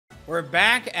We're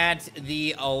back at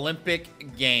the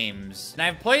Olympic Games. And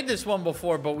I've played this one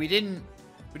before, but we didn't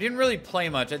really play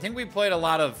much. I think we played a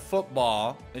lot of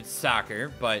football. It's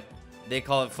soccer, but they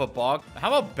call it football. How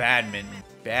about badminton?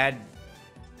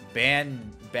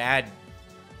 Badminton.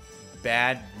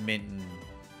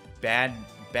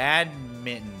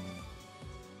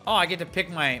 Oh, I get to pick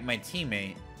my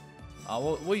teammate.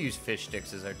 We'll use fish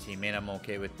sticks as our teammate. I'm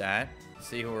okay with that. Let's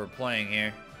see who we're playing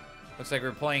here. Looks like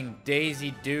we're playing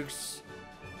Daisy Dukes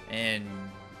and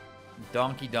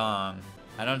Donkey Dong.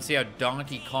 I don't see how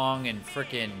Donkey Kong and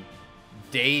frickin'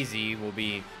 Daisy will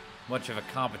be much of a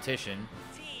competition.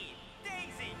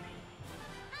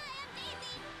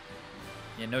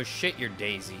 Yeah, no shit, you're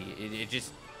Daisy. It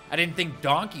just... I didn't think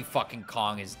Donkey fucking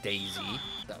Kong is Daisy.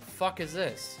 The fuck is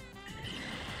this?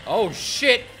 Oh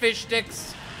shit, fish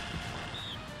sticks.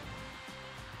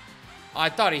 I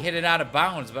thought he hit it out of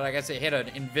bounds, but I guess it hit an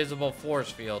invisible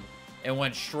force field and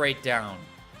went straight down.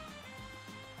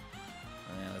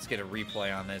 Yeah, let's get a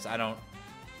replay on this. I don't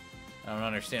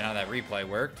understand how that replay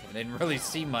worked. I didn't really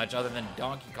see much other than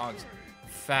Donkey Kong's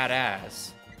fat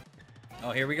ass.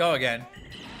 Oh, here we go again.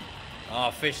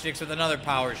 Oh, fish sticks with another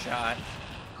power shot.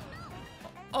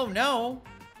 Oh no.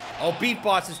 Oh, Beef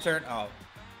Boss's turn. Oh.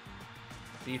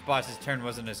 Beef Boss's turn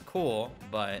wasn't as cool,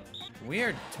 but we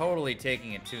are totally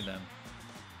taking it to them.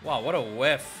 Wow, what a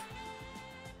whiff.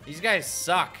 These guys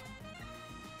suck.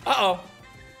 Uh-oh.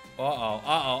 Uh-oh, uh-oh,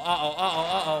 uh-oh, uh-oh,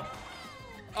 uh-oh.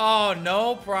 Oh,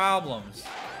 no problems.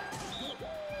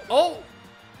 Oh,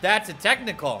 that's a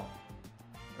technical.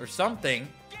 Or something.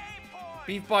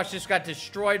 Beef Boss just got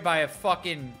destroyed by a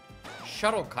fucking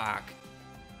shuttlecock.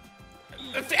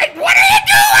 What are you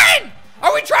doing?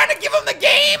 Are we trying to give him the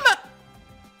game?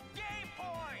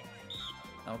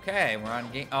 Okay, we're on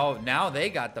game. Oh, now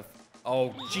they got the...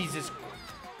 Oh, Jesus.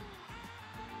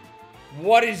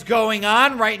 What is going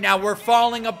on right now? We're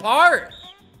falling apart.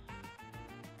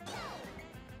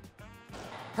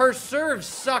 Her serves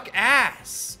suck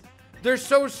ass. They're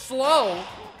so slow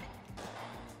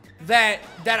that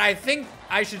I think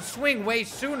I should swing way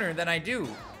sooner than I do.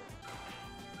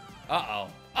 Uh-oh.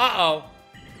 Uh-oh.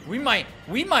 We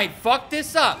might fuck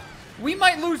this up. We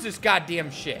might lose this goddamn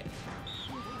shit.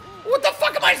 What the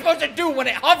fuck am I supposed to do when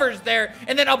it hovers there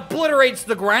and then obliterates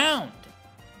the ground?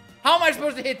 How am I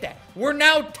supposed to hit that? We're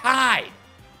now tied.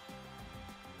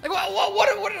 Like,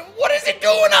 what is it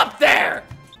doing up there?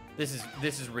 This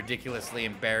is ridiculously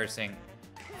embarrassing,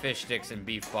 Fish Sticks and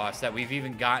Beef Boss, that we've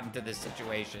even gotten to this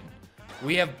situation.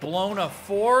 We have blown a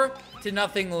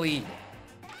 4-0 lead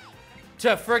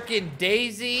to frickin'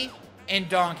 Daisy and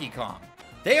Donkey Kong.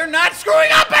 They are not screwing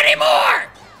up anymore!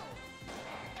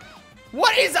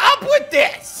 What is up with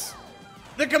this?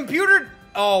 The computer...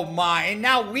 Oh my, and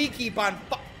now we keep on...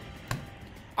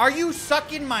 Are you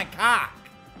sucking my cock?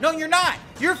 No, you're not.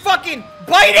 You're fucking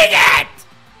biting it!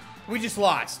 We just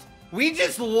lost. We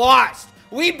just lost.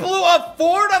 We blew a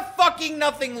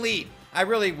 4-0 lead. I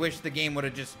really wish the game would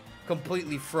have just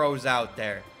completely froze out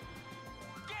there.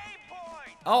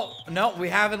 Oh, no, we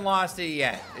haven't lost it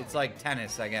yet. It's like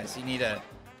tennis, I guess. You need a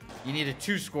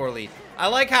 2-score lead. I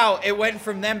like how it went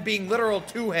from them being literal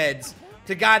two-heads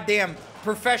to goddamn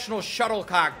professional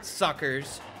shuttlecock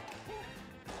suckers.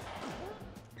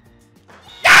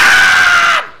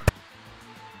 Ah!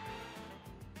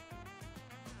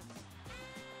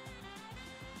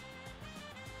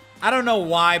 I don't know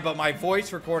why, but my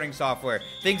voice recording software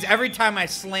thinks every time I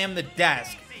slam the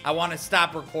desk, I want to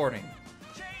stop recording.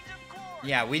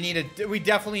 Yeah, we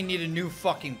definitely need a new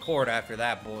fucking cord after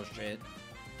that bullshit.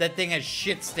 That thing has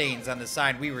shit stains on the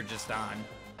side we were just on.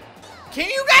 Can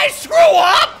you guys screw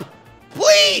up?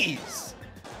 Please!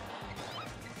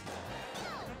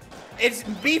 It's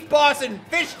Beef Boss and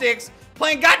Fish Sticks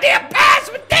playing goddamn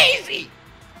pass with Daisy!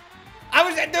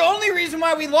 The only reason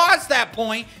why we lost that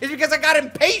point is because I got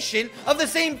impatient of the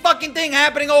same fucking thing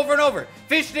happening over and over.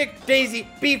 Fish Stick, Daisy,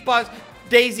 Beef Boss,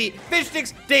 Daisy, Fish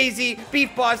Sticks, Daisy,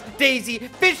 Beef Boss, Daisy,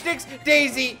 Fish Sticks,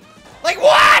 Daisy. Like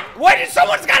what?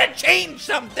 Someone's gotta change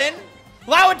something.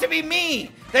 Allow it to be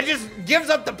me that just gives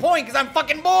up the point because I'm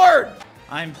fucking bored.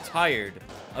 I'm tired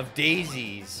of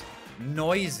Daisy's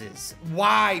noises.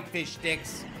 Why, Fish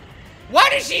Sticks? Why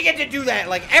does she get to do that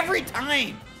like every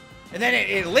time? And then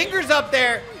it lingers up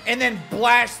there and then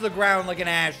blasts the ground like an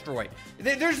asteroid.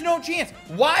 There's no chance.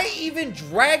 Why even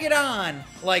drag it on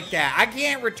like that? I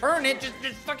can't return it.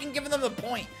 Just fucking giving them the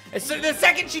point. So the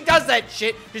second she does that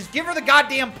shit, just give her the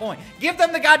goddamn point. Give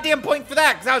them the goddamn point for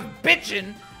that, because I was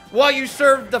bitching while you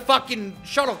served the fucking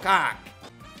shuttlecock.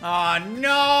 Oh,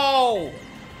 no.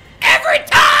 Every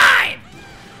time!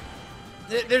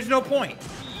 There's no point.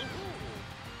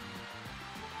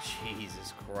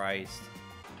 Jesus Christ.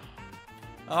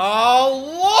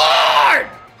 Oh, Lord!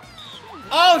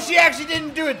 Oh, she actually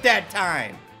didn't do it that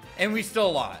time. And we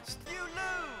still lost.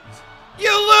 You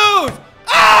lose!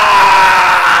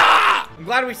 Ah! I'm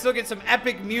glad we still get some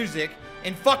epic music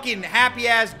and fucking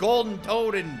happy-ass Golden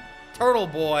Toad and Turtle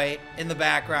Boy in the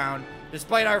background,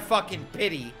 despite our fucking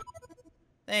pity.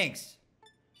 Thanks.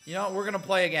 You know what? We're gonna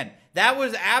play again. That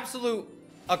was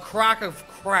a crock of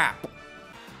crap.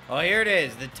 Oh, here it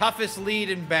is. The toughest lead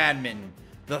in badminton.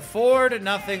 The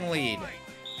 4-0 lead.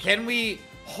 Can we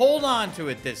hold on to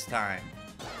it this time?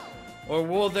 Or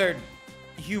will there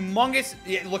humongous...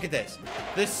 Yeah, look at this.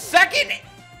 The second...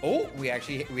 Oh, we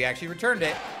actually returned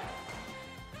it.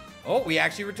 Oh, we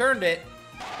actually returned it.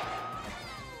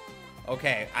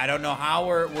 Okay, I don't know how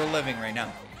we're living right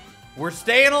now. We're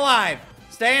staying alive.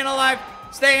 Staying alive.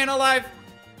 Staying alive.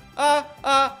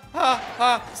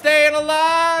 Staying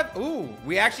alive. Ooh,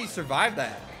 we actually survived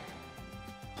that.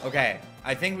 Okay,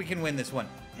 I think we can win this one.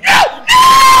 No!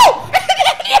 No!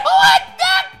 You let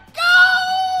that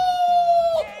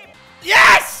go!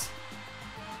 Yes!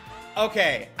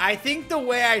 Okay, I think the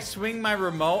way I swing my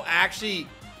remote actually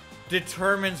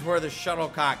determines where the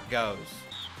shuttlecock goes.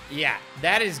 Yeah,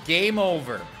 that is game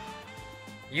over.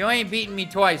 You ain't beating me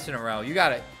twice in a row. You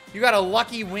got a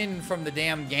lucky win from the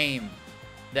damn game.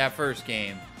 That first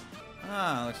game.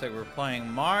 Ah, looks like we're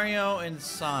playing Mario and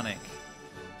Sonic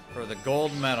for the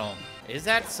gold medal. Is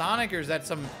that Sonic or is that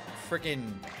some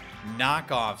freaking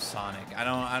knockoff Sonic? I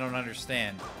don't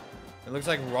understand. It looks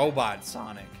like robot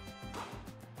Sonic.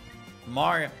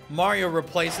 Mario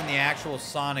replacing the actual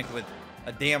Sonic with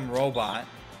a damn robot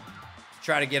to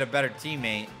try to get a better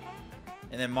teammate,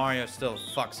 and then Mario still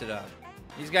fucks it up.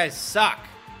 These guys suck.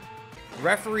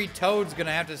 Referee Toad's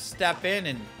gonna have to step in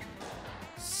and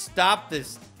stop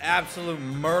this absolute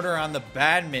murder on the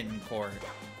badminton court.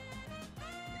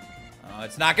 Oh,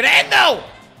 it's not gonna end though!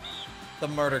 The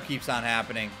murder keeps on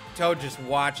happening. Toad just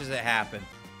watches it happen.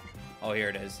 Oh, here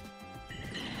it is.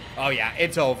 Oh yeah,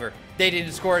 it's over. They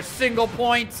didn't score a single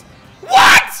point.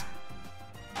 What?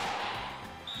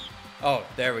 Oh,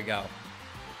 there we go.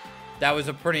 That was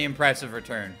a pretty impressive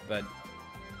return, but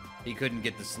he couldn't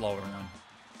get the slower one.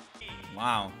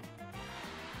 Wow.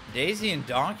 Daisy and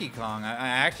Donkey Kong, I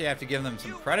actually have to give them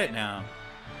some credit now.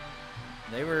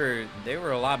 They were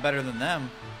a lot better than them.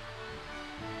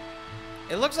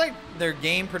 It looks like their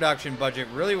game production budget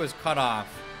really was cut off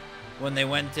when they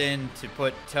went in to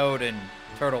put Toad and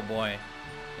Turtle Boy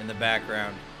in the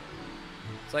background.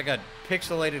 It's like a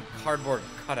pixelated cardboard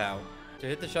cutout. To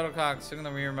hit the shuttlecock, swing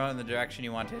the remote in the direction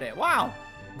you want to hit it. Wow!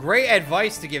 Great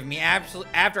advice to give me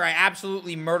after I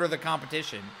absolutely murder the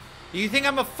competition. Do you think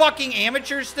I'm a fucking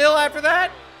amateur still after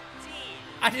that?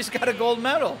 I just got a gold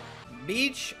medal.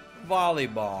 Beach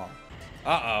volleyball.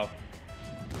 Uh-oh.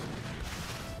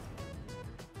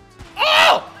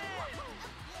 Oh!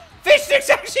 Fish sticks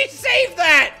actually saved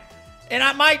that!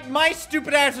 And my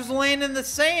stupid ass was laying in the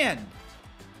sand.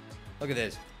 Look at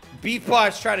this. Beef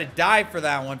Boss tried to dive for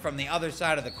that one from the other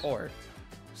side of the court.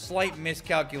 Slight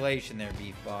miscalculation there,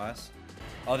 Beef Boss.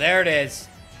 Oh, there it is.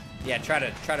 Yeah, try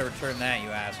to return that, you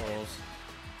assholes.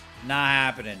 Not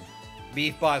happening.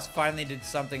 Beef Boss finally did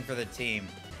something for the team.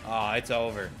 Oh, it's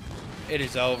over. It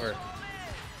is over.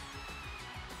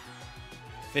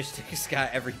 Fish Sticks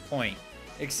got every point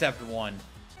except one.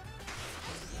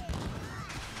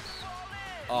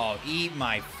 Oh, eat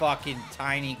my fucking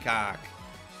tiny cock.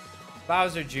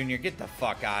 Bowser Jr., get the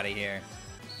fuck out of here.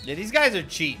 Yeah, these guys are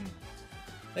cheating.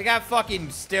 They got fucking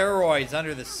steroids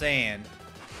under the sand.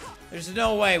 There's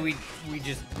no way we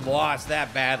just lost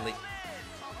that badly.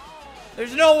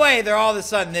 There's no way they're all of a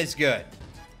sudden this good.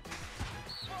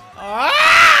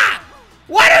 Ah!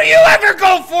 Why don't you ever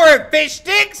go for it, Fish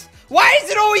Sticks? Why is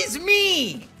it always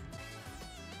me?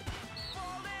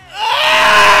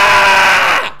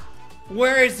 Ah!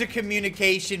 Where is the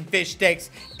communication, Fish Sticks?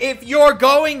 If you're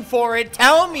going for it,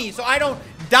 tell me so I don't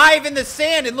dive in the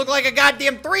sand and look like a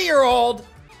goddamn 3-year-old.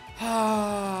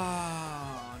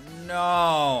 Oh,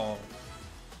 no.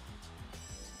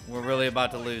 We're really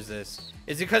about to lose this.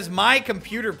 Is it because my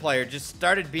computer player just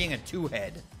started being a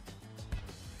two-head?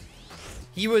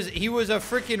 He was a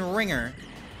freaking ringer,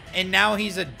 and now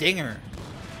he's a dinger.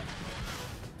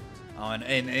 Oh,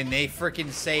 and they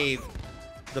freaking saved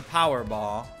the power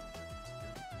ball.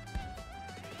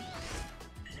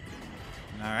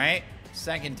 All right,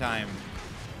 second time.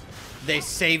 They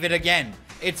save it again.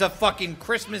 It's a fucking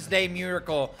Christmas Day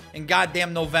miracle in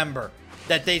goddamn November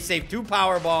that they save 2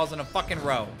 power balls in a fucking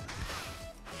row.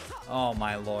 Oh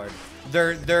my lord.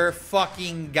 They're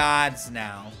fucking gods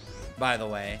now, by the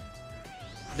way.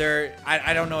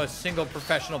 I don't know a single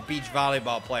professional beach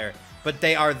volleyball player but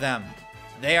they are them.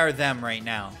 They are them right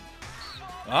now.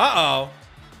 Uh-oh.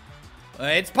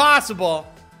 It's possible.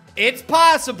 It's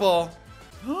possible.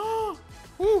 Whew.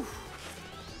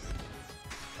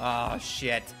 Oh,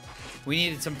 shit. We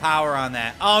needed some power on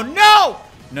that. Oh, no!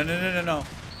 No, no, no, no, no.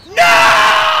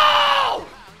 No!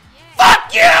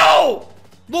 Fuck you!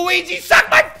 Luigi, suck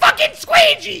my fucking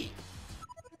squeegee!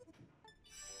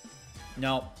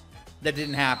 No, that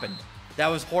didn't happen. That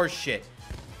was horse shit.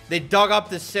 They dug up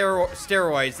the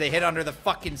steroids. They hid under the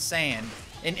fucking sand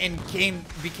and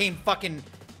became fucking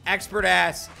expert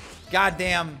ass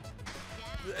goddamn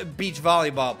beach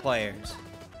volleyball players.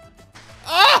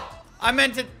 Oh! I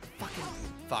meant to fucking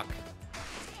fuck.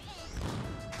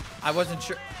 I wasn't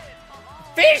sure.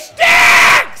 Fish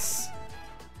sticks!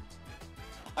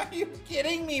 Are you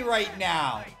kidding me right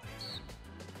now?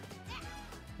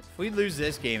 If we lose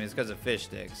this game, it's because of fish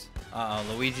sticks.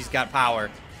 Uh-oh, Luigi's got power.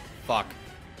 Fuck.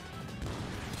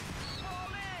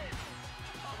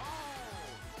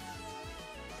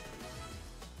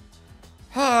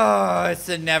 Oh, it's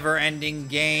a never-ending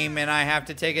game, and I have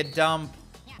to take a dump.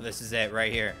 This is it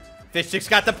right here. Fish sticks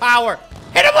got the power.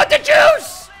 Hit him with the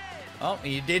juice! Oh,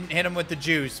 you didn't hit him with the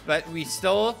juice, but we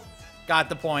still got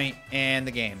the point and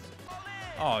the game.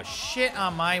 Oh, shit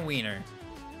on my wiener.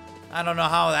 I don't know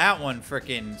how that one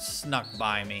freaking snuck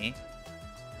by me.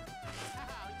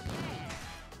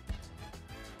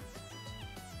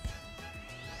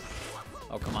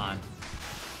 Oh, come on.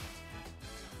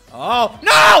 Oh,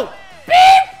 no!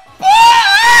 Beep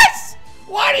boss!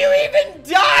 Why do you even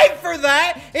dive for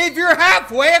that if you're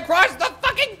halfway across the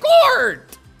fucking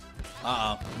court?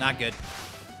 Uh-oh, not good.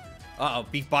 Uh-oh,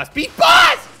 beef boss, beef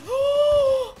boss!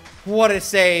 What a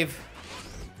save.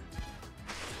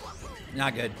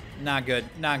 Not good, not good,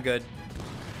 not good.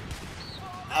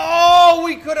 Oh,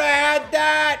 we could have had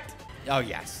that. Oh,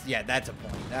 yes, yeah, that's a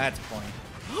point, that's a point.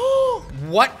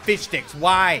 What fish sticks?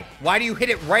 Why? Why do you hit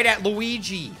it right at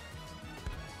Luigi?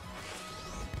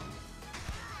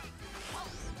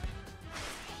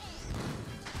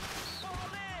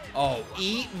 Oh,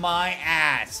 eat my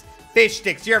ass. Fish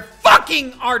sticks, you're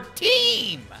fucking our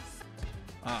team!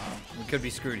 Uh-oh, we could be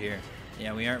screwed here.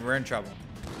 Yeah, we're in trouble.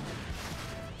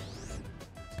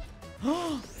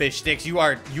 Fish sticks, you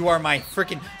are my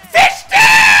freaking fish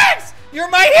sticks! You're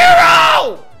my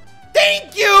hero!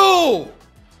 Thank you!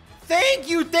 Thank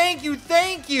you, thank you,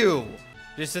 thank you!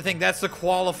 Just to think that's the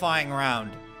qualifying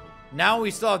round. Now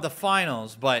we still have the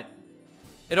finals, but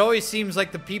it always seems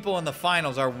like the people in the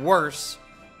finals are worse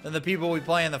than the people we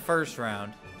play in the first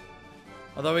round.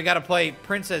 Although we gotta play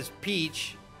Princess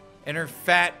Peach and her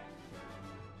fat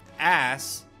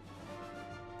ass.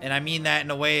 And I mean that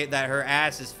in a way that her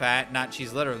ass is fat, not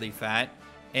she's literally fat.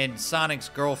 And Sonic's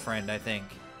girlfriend, I think.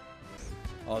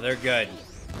 Oh, they're good.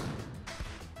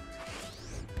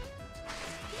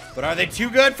 But are they too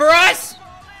good for us?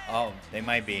 Oh, they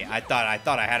might be. I thought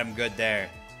I had them good there.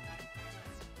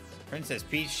 Princess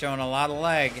Peach showing a lot of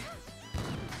leg.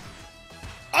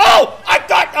 Oh!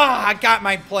 I got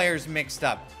my players mixed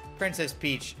up. Princess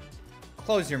Peach,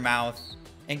 close your mouth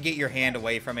and get your hand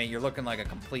away from it. You're looking like a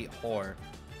complete whore.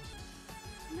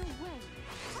 No way.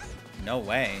 No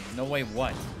way? No way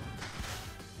what?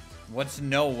 What's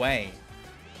no way?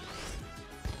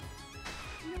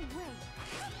 No way.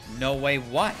 No way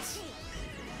what?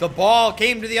 The ball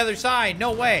came to the other side.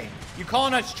 No way. You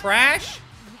calling us trash?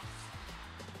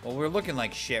 Well, we're looking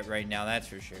like shit right now, that's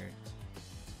for sure.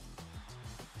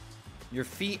 Your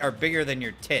feet are bigger than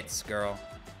your tits, girl.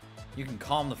 You can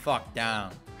calm the fuck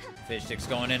down. Fish stick's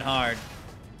going in hard.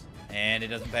 And it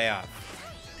doesn't pay off.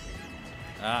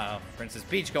 Uh-oh. Princess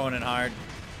Peach going in hard.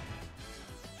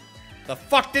 The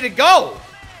fuck did it go?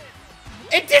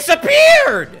 It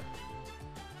disappeared!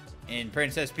 And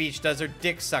Princess Peach does her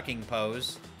dick-sucking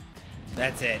pose.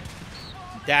 That's it.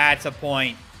 That's a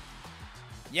point.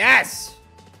 Yes!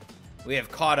 We have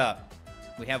caught up.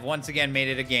 We have once again made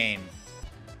it a game.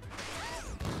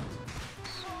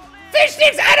 Fish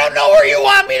sticks, I don't know where you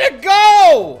want me to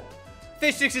go!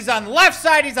 Fish sticks is on the left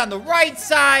side, he's on the right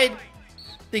side.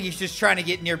 I think he's just trying to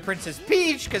get near Princess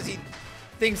Peach because he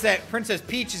thinks that Princess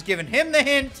Peach is giving him the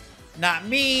hint, not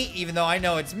me, even though I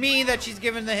know it's me that she's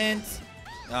giving the hint.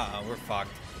 Uh-oh, we're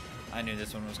fucked. I knew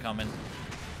this one was coming.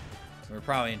 We're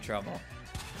probably in trouble.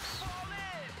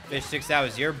 Fish sticks, that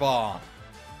was your ball.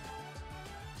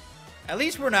 At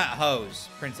least we're not hoes,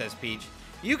 Princess Peach.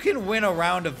 You can win a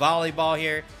round of volleyball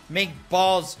here, make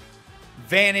balls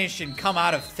vanish and come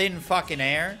out of thin fucking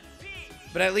air.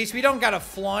 But at least we don't gotta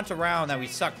flaunt around that we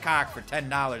suck cock for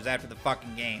 $10 after the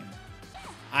fucking game.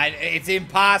 It's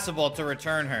impossible to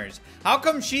return hers. How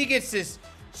come she gets this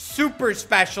super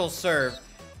special serve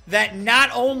that not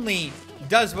only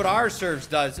does what our serves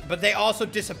does, but they also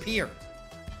disappear.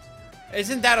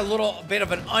 Isn't that a little bit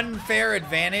of an unfair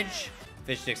advantage?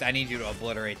 Fish sticks, I need you to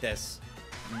obliterate this.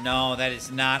 No, that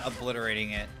is not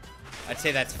obliterating it. I'd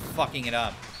say that's fucking it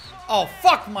up. Oh,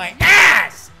 fuck my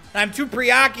ass! I'm too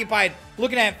preoccupied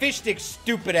looking at fish sticks'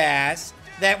 stupid ass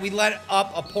that we let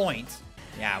up a point.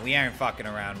 Yeah, we aren't fucking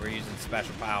around. We're using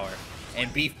special power.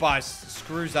 And Beef Boss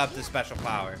screws up the special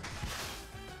power.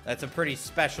 That's a pretty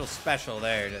special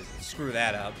there to screw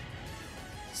that up.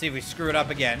 See if we screw it up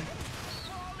again.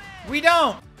 We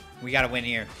don't! We gotta win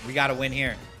here. We gotta win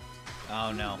here.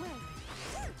 Oh, no.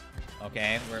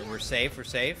 Okay, we're safe. We're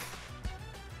safe.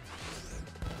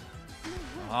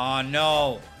 Oh,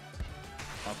 no.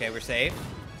 Okay, we're safe.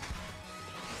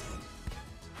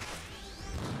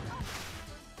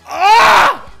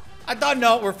 Ah! I thought,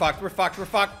 no, we're fucked. We're fucked. We're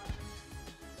fucked.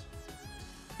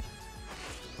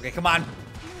 Okay, come on.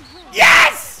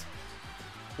 Yes!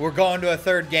 We're going to a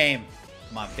third game.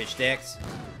 Come on, fish sticks.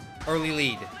 Early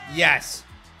lead. Yes.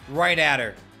 Right at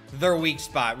her. Their weak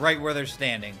spot. Right where they're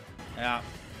standing. Oh,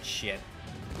 shit.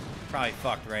 Probably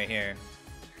fucked right here.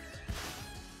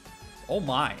 Oh,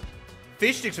 my.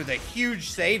 Fish sticks with a huge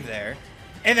save there.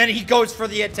 And then he goes for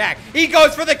the attack. He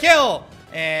goes for the kill.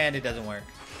 And it doesn't work.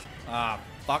 Ah,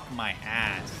 fuck my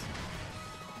ass.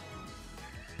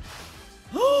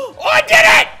 Oh, I did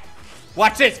it!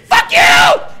 Watch this. Fuck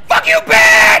you! Fuck you,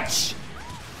 bitch!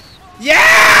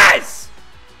 Yes!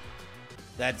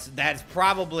 That's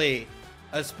probably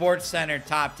a Sports Center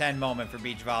top 10 moment for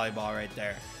beach volleyball right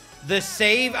there. The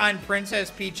save on Princess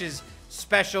Peach's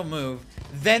special move,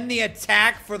 then the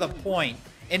attack for the point,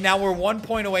 and now we're 1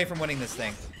 point away from winning this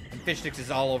thing. And Fish Sticks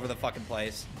is all over the fucking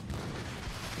place.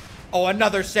 Oh,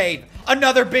 another save.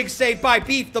 Another big save by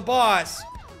Beef the Boss.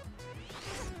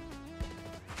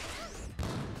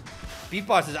 Beef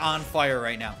Boss is on fire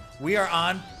right now. We are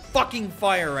on fucking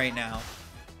fire right now.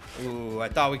 Ooh, I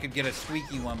thought we could get a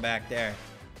squeaky one back there.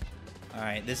 All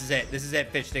right, this is it. This is it,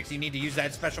 Fish Sticks. You need to use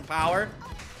that special power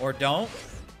or don't.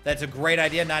 That's a great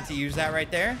idea not to use that right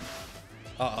there.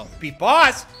 Uh-oh. Beef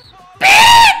Boss.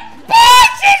 Beef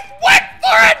Boss just went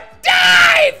for a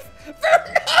dive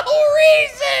for no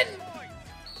reason.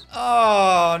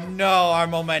 Oh, no. Our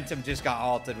momentum just got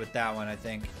halted with that one, I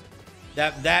think.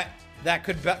 That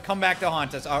could come back to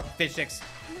haunt us. Fish Sticks.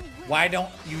 Why don't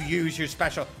you use your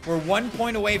special? We're 1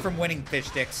 point away from winning, Fish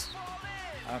Sticks.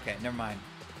 Okay, never mind.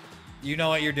 You know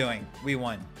what you're doing. We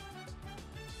won.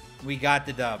 We got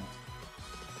the dub.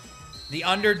 The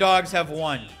underdogs have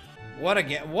won. What a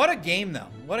game! What a game, though.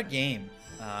 What a game.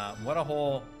 What a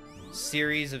whole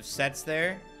series of sets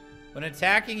there. When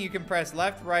attacking, you can press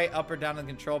left, right, up, or down on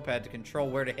the control pad to control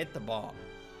where to hit the ball.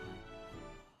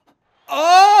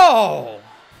 Oh!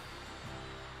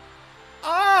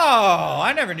 Oh,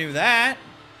 I never knew that.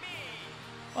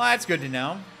 Well, that's good to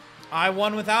know. I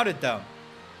won without it, though.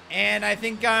 And I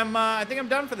think I'm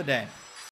done for the day.